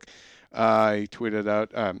Facebook. He tweeted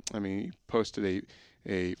out, he posted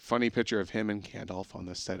a funny picture of him and Gandalf on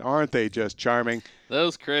the set. Aren't they just charming?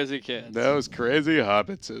 Those crazy kids. Those crazy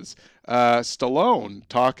hobbitses. Stallone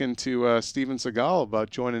talking to Steven Seagal about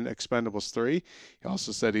joining Expendables 3. He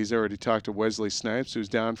also said he's already talked to Wesley Snipes, who's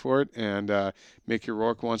down for it, and Mickey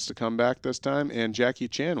Rourke wants to come back this time, and Jackie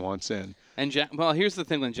Chan wants in. And well, here's the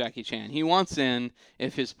thing with Jackie Chan. He wants in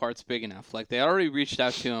if his part's big enough. Like, they already reached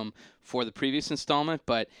out to him for the previous installment,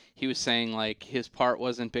 but he was saying, like, his part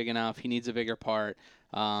wasn't big enough. He needs a bigger part.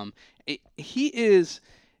 He is,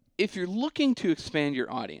 if you're looking to expand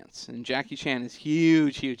your audience, and Jackie Chan is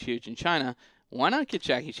huge in China, why not get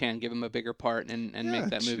Jackie Chan, give him a bigger part, and make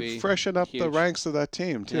that movie freshen up huge. The ranks of that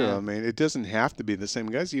team, too. Yeah. I mean, it doesn't have to be the same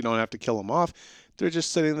guys. You don't have to kill them off. They're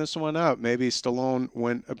just setting this one out. Maybe Stallone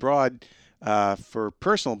went abroad for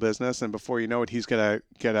personal business, and before you know it, he's going to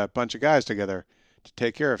get a bunch of guys together to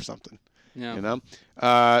take care of something. Yeah. You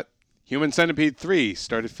know? Human Centipede 3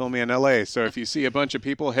 started filming in L.A., so if you see a bunch of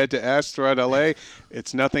people head to Ash throughout L.A.,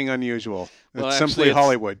 it's nothing unusual. Well, it's actually, simply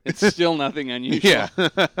Hollywood. It's still nothing unusual.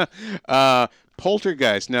 Yeah.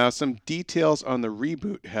 Poltergeist. Now, some details on the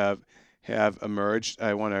reboot have emerged.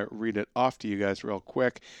 I want to read it off to you guys real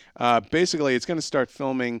quick. Basically, it's going to start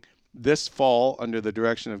filming this fall under the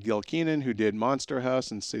direction of Gil Kenan, who did Monster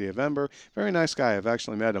House and City of Ember. Very nice guy. I've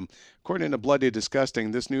actually met him. According to Bloody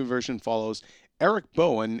Disgusting, this new version follows Eric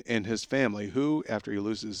Bowen and his family, who, after he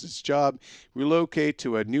loses his job, relocate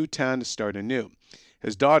to a new town to start anew.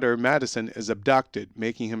 His daughter, Madison, is abducted,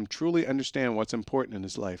 making him truly understand what's important in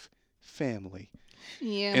his life. Family.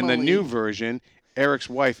 Yeah, In the new version, Eric's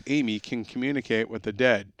wife, Amy, can communicate with the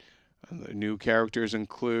dead. The new characters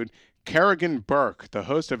include Kerrigan Burke, the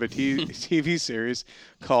host of a TV series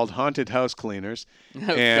called Haunted House Cleaners.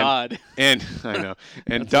 God. And I know.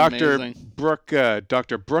 And That's Dr. amazing. Brooke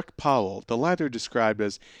Powell, the latter described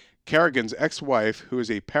as Kerrigan's ex-wife, who is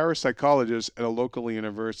a parapsychologist at a local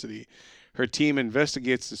university. Her team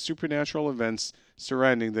investigates the supernatural events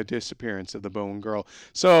surrounding the disappearance of the Bowen girl.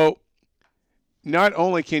 So, not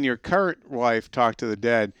only can your current wife talk to the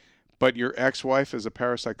dead, but your ex-wife is a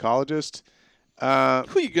parapsychologist. Who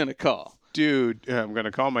are you going to call? Dude, I'm going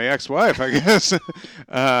to call my ex-wife, I guess.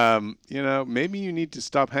 Maybe you need to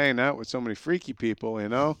stop hanging out with so many freaky people, one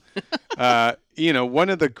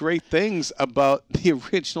of the great things about the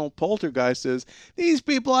original Poltergeist is these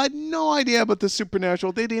people had no idea about the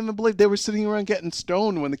supernatural. They didn't even believe. They were sitting around getting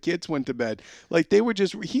stoned when the kids went to bed. Like,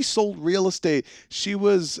 he sold real estate. She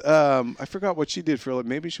was, I forgot what she did for,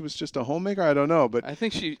 maybe she was just a homemaker. I don't know. But I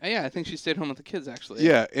think she stayed home with the kids, actually.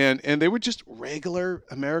 Yeah, and they were just regular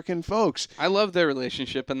American folks. I love their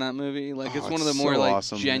relationship in that movie. Like, it's one of the more so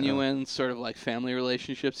awesome, genuine sort of like family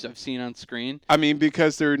relationships I've seen on screen. I mean,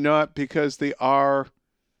 because they are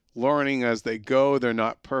learning as they go. They're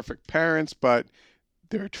not perfect parents, but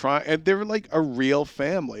they're trying, and they're like a real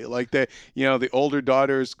family. Like, the older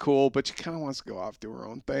daughter is cool, but she kind of wants to go off do her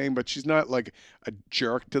own thing. But she's not like a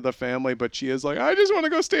jerk to the family. But she is like, I just want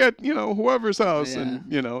to go stay at whoever's house, Yeah.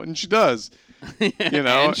 and she does.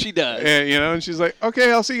 And she does. And she's like,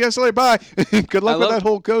 okay, I'll see you guys later. Bye. Good luck with that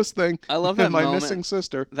whole ghost thing. I love that my moment, missing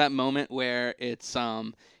sister. That moment where it's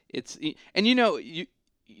and the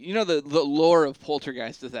lore of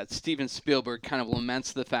Poltergeist is that Steven Spielberg kind of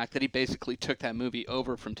laments the fact that he basically took that movie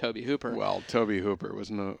over from Tobe Hooper. Well, Tobe Hooper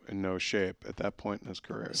was in no shape at that point in his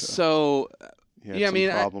career. So he had some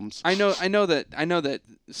problems. I know that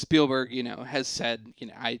Spielberg, has said,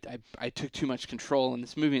 I took too much control in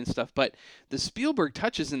this movie and stuff, but the Spielberg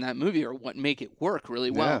touches in that movie are what make it work really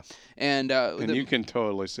well. Yeah. And you can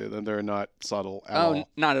totally see that they're not subtle at all.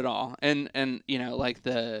 Not at all. And like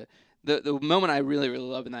the moment I really, really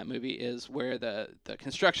love in that movie is where the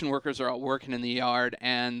construction workers are all working in the yard,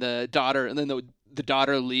 and the daughter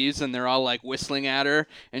leaves, and they're all like whistling at her,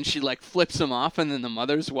 and she like flips them off, and then the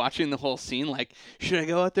mother's watching the whole scene like, should I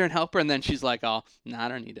go out there and help her? And then she's like, oh, no, I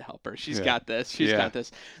don't need to help her. She's got this. She's got this.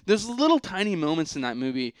 There's little tiny moments in that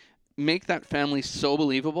movie make that family so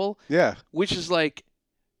believable. Yeah. Which is like,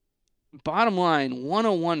 bottom line,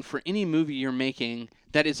 101 for any movie you're making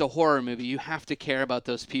that is a horror movie. You have to care about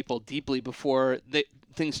those people deeply before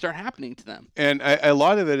things start happening to them. And a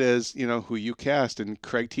lot of it is, who you cast, and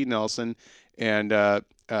Craig T. Nelson and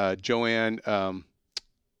Joanne. Oh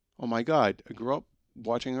my God, I grew up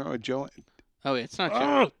watching her with Joanne. Oh, it's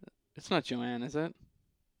not. It's not Joanne, is it?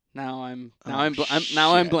 Now I'm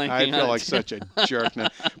blanking. I feel like such a jerk now.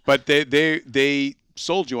 But they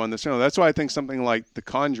sold you on this. That's why I think something like The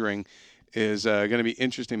Conjuring is going to be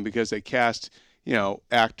interesting, because they cast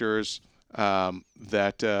actors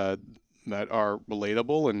that are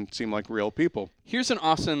relatable and seem like real people. Here's a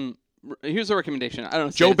recommendation. I don't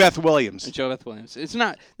know. Jo Beth Williams. Jo Beth Williams. It's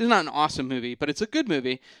not an awesome movie, but it's a good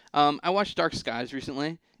movie. I watched Dark Skies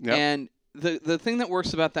recently, and the thing that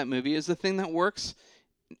works about that movie is the thing that works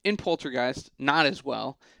in Poltergeist, not as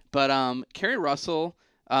well. But Kerry Russell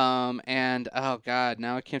and oh God,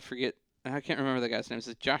 now I can't remember the guy's name. Is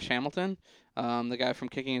it Josh Hamilton? The guy from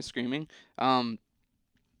Kicking and Screaming.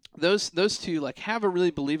 Those two like have a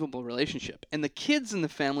really believable relationship, and the kids in the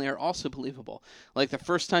family are also believable. Like the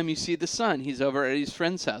first time you see the son, he's over at his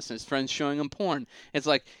friend's house, and his friend's showing him porn. It's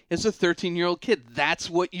like, it's a 13-year-old kid. That's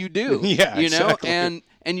what you do. Yeah, exactly.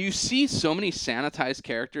 And you see so many sanitized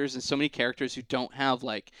characters and so many characters who don't have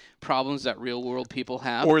like problems that real world people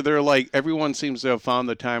have. Or they're like, everyone seems to have found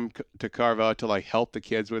the time to carve out to like help the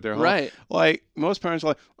kids with their home. Right. Like most parents are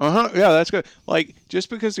like, yeah, that's good. Like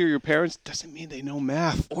just because they're your parents doesn't mean they know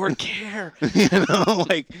math or care.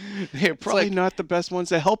 Like they're probably not the best ones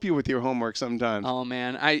to help you with your homework sometimes. Oh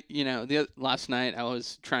man, last night I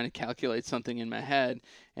was trying to calculate something in my head,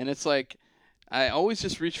 and it's like, I always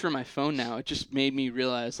just reach for my phone now. It just made me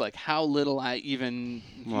realize like how little I even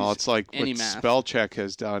use it's like any what math. spell check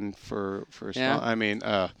has done for Yeah. I mean,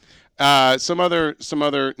 some other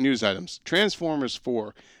news items. Transformers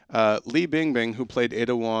 4. Li Bingbing, who played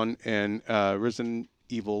Ada Wong in Resident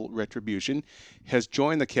Evil Retribution, has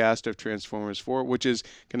joined the cast of Transformers 4, which is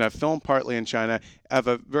going to film partly in China, have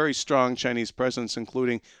a very strong Chinese presence,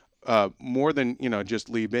 including more than just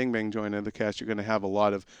Li Bingbing joining the cast. You're going to have a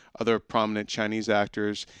lot of other prominent Chinese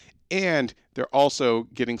actors, and they're also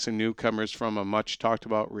getting some newcomers from a much talked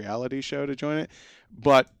about reality show to join it.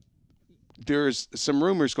 But there's some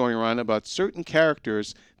rumors going around about certain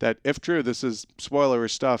characters that, if true, this is spoiler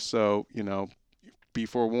stuff, so be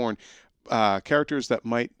forewarned. Characters that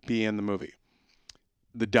might be in the movie: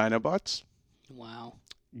 the Dinobots. Wow.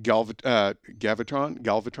 Galvatron.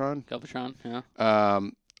 Galvatron. Yeah.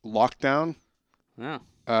 Lockdown. Yeah.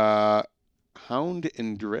 Hound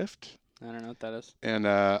and Drift. I don't know what that is. And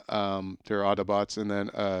there are Autobots, and then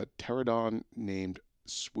a pterodon named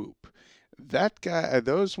Swoop. That guy,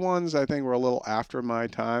 those ones I think were a little after my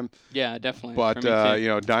time. Yeah, definitely. But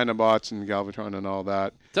Dinobots and Galvatron and all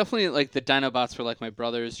that. Definitely, like the Dinobots were like my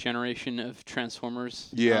brother's generation of Transformers.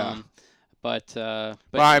 Yeah. But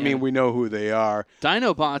I mean, we know who they are.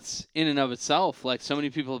 Dinobots, in and of itself, like so many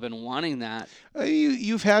people have been wanting that.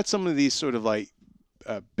 You've had some of these sort of like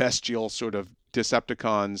bestial sort of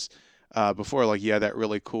Decepticons before, like that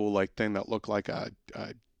really cool like thing that looked like a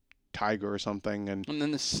tiger or something, and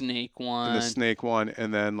then the snake one.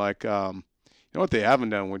 And then like what they haven't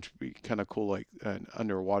done, which would be kind of cool, like an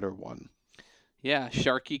underwater one. Yeah,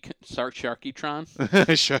 Sharkytron.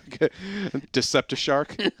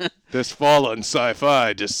 Deceptishark. This fall on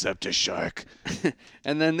Sci-Fi, Deceptishark.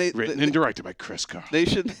 And then written and directed by Chris Carl. They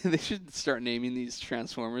should start naming these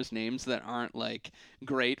Transformers names that aren't like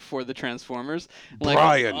great for the Transformers. Like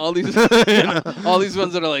Brian. All these all these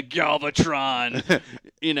ones that are like Galvatron,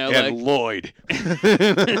 and like Lloyd.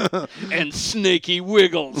 and Snaky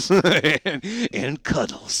Wiggles. and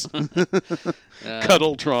Cuddles.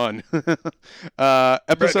 Cuddletron.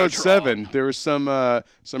 Episode Megatron. 7. There was some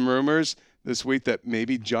rumors this week that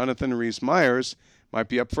maybe Jonathan Rhys-Meyers might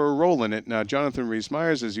be up for a role in it. Now, Jonathan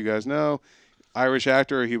Rhys-Meyers, as you guys know, Irish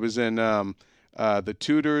actor. He was in The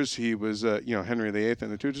Tudors. He was Henry VIII in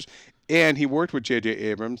The Tudors. And he worked with J.J.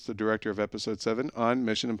 Abrams, the director of Episode 7, on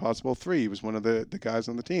Mission Impossible 3. He was one of the guys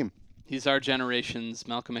on the team. He's our generation's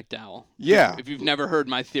Malcolm McDowell. Yeah. If you've never heard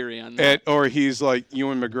my theory on that. Or he's like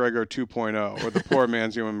Ewan McGregor 2.0, or the poor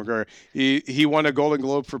man's Ewan McGregor. He won a Golden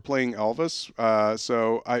Globe for playing Elvis.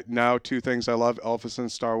 So now two things I love: Elvis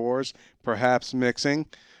and Star Wars. Perhaps mixing.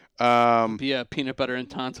 Be a peanut butter and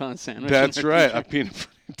tauntaun sandwich. That's right, a peanut butter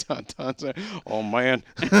and tauntaun sandwich. Oh man.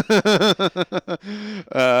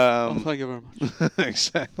 Thank you very much.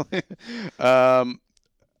 Exactly.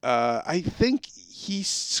 I think he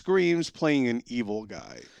screams playing an evil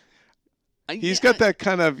guy. He's got that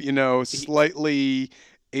kind of, slightly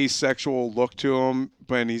asexual look to him,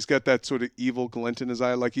 but he's got that sort of evil glint in his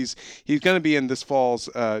eye. Like he's going to be in this fall's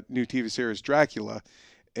new TV series Dracula,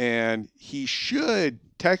 and he should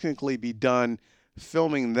technically be done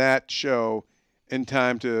filming that show in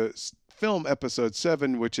time to film episode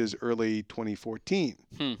 7, which is early 2014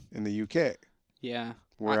 in the UK. Yeah.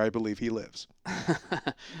 Where I believe he lives.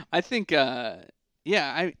 I think, I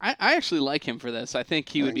actually like him for this. I think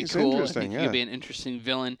he would be cool. I think he could be an interesting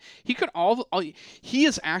villain. He could he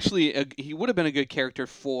is actually he would have been a good character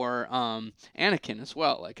for Anakin as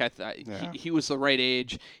well. Like I thought he was the right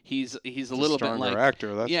age. He's a little bit like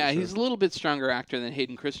actor. That's he's a little bit stronger actor than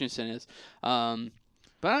Hayden Christensen is.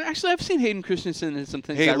 But actually, I've seen Hayden Christensen in some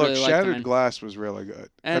things. Hey, I look, really Shattered Glass was really good.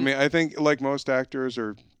 And, I mean, I think like most actors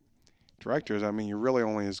or directors, I mean, you're really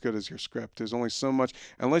only as good as your script. There's only so much,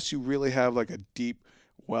 unless you really have like a deep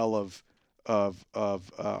well of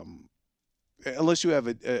unless you have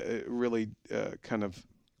a really kind of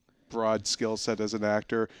broad skill set as an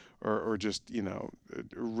actor, or just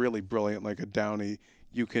really brilliant like a Downey,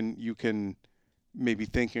 you can maybe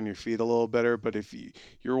think on your feet a little better. But if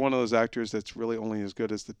you're one of those actors that's really only as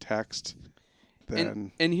good as the text.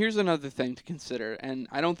 And here's another thing to consider, and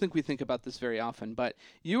I don't think we think about this very often, but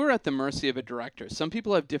you are at the mercy of a director. Some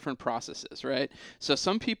people have different processes, right? So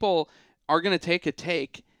some people are going to take a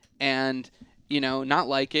take and, not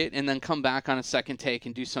like it and then come back on a second take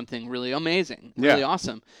and do something really amazing, really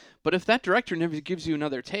awesome. But if that director never gives you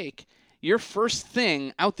another take, your first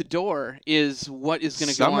thing out the door is what is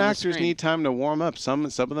going to go on the screen. Some actors need time to warm up. Some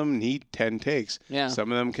of them need 10 takes. Yeah.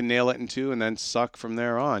 Some of them can nail it in 2 and then suck from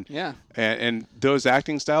there on. Yeah. And those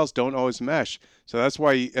acting styles don't always mesh. So that's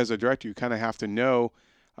why, as a director, you kind of have to know,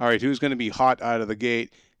 all right, who's going to be hot out of the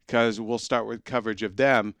gate, because we'll start with coverage of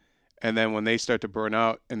them. And then when they start to burn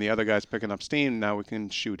out and the other guy's picking up steam, now we can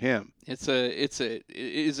shoot him. It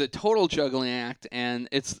is a total juggling act, and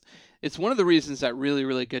it's one of the reasons that really,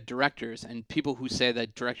 really good directors and people who say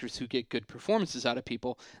that directors who get good performances out of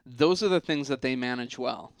people, those are the things that they manage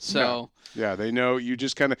well. So yeah, they know. You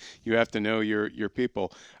just you have to know your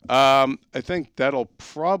people. I think that'll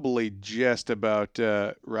probably just about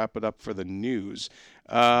wrap it up for the news.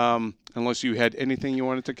 Unless you had anything you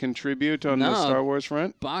wanted to contribute on the Star Wars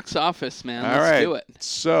front. Box office, man. All Let's right. do it.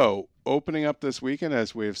 So opening up this weekend,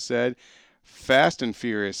 as we have said, Fast and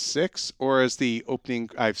Furious 6, or as the opening,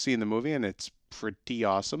 I've seen the movie and it's pretty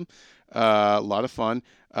awesome. A lot of fun.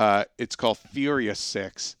 It's called Furious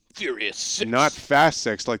 6. Furious 6. Not Fast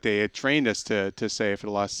 6, like they had trained us to say for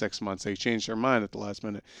the last 6 months. They changed their mind at the last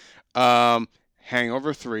minute.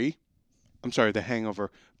 Hangover 3. I'm sorry, The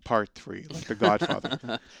Hangover Part 3, like The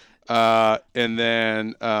Godfather. And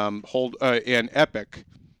then and Epic.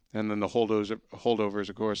 And then the holdovers,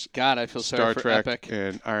 of course. God, I feel Star sorry for Trek Epic.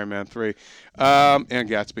 and Iron Man 3. And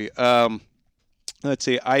Gatsby. Let's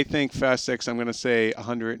see. I think Fast 6, I'm going to say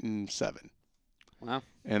 107. Wow.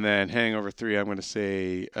 And then Hangover 3, I'm going to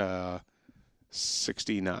say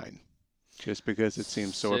 69. Just because it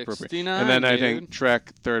seems so appropriate. And then I think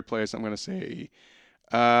Trek, third place, I'm going to say...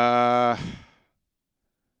 I'm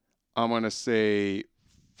going to say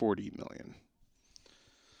 40 million.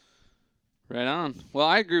 Right on. Well,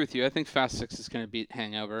 I agree with you. I think Fast 6 is going to beat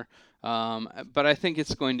Hangover. But I think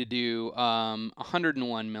it's going to do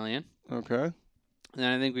 101 million. Okay. And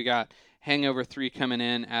then I think we got Hangover 3 coming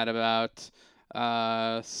in at about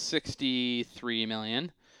 63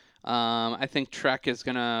 million. I think Trek is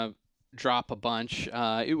going to drop a bunch.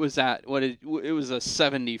 It was at it was a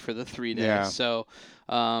 70 for the 3 days. Yeah. So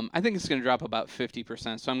I think it's going to drop about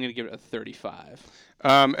 50%. So I'm going to give it a 35.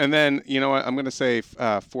 And then, you know what? I'm going to say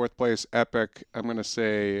fourth place, Epic. I'm going to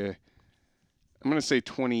say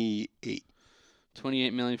 28.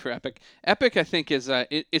 28 million for Epic. Epic, I think, is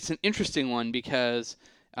it's an interesting one because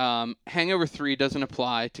Hangover 3 doesn't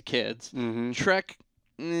apply to kids. Mm-hmm. Trek,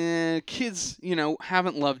 kids,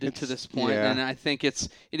 haven't loved it to this point, yeah. and I think it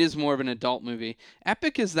is more of an adult movie.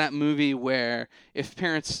 Epic is that movie where if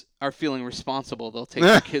parents are feeling responsible, they'll take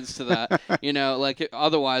their kids to that.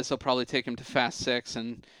 Otherwise they'll probably take them to Fast 6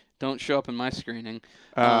 and don't show up in my screening.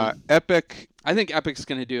 Epic. I think Epic's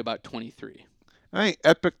going to do about 23. I think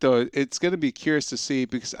Epic, though, it's going to be curious to see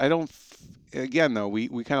because I don't. Again, though, we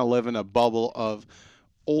kind of live in a bubble of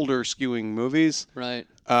older skewing movies. Right.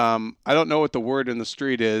 I don't know what the word in the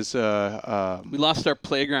street is. We lost our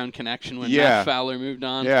playground connection when yeah. Matt Fowler moved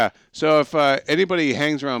on. Yeah. So if anybody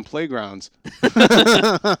hangs around playgrounds,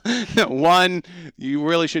 one, you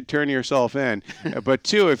really should turn yourself in. But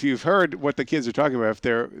two, if you've heard what the kids are talking about, if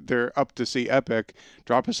they're up to see Epic,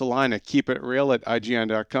 drop us a line at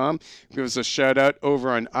keepitreal@ign.com. Give us a shout out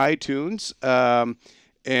over on iTunes.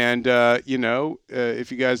 And,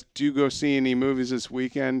 if you guys do go see any movies this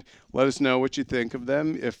weekend, let us know what you think of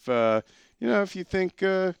them. If, if you think,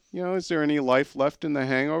 is there any life left in the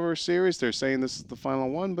Hangover series? They're saying this is the final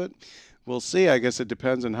one, but we'll see. I guess it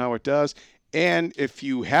depends on how it does. And if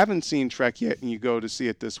you haven't seen Trek yet and you go to see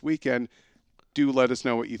it this weekend, do let us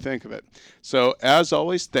know what you think of it. So, as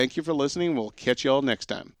always, thank you for listening. We'll catch you all next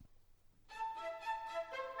time.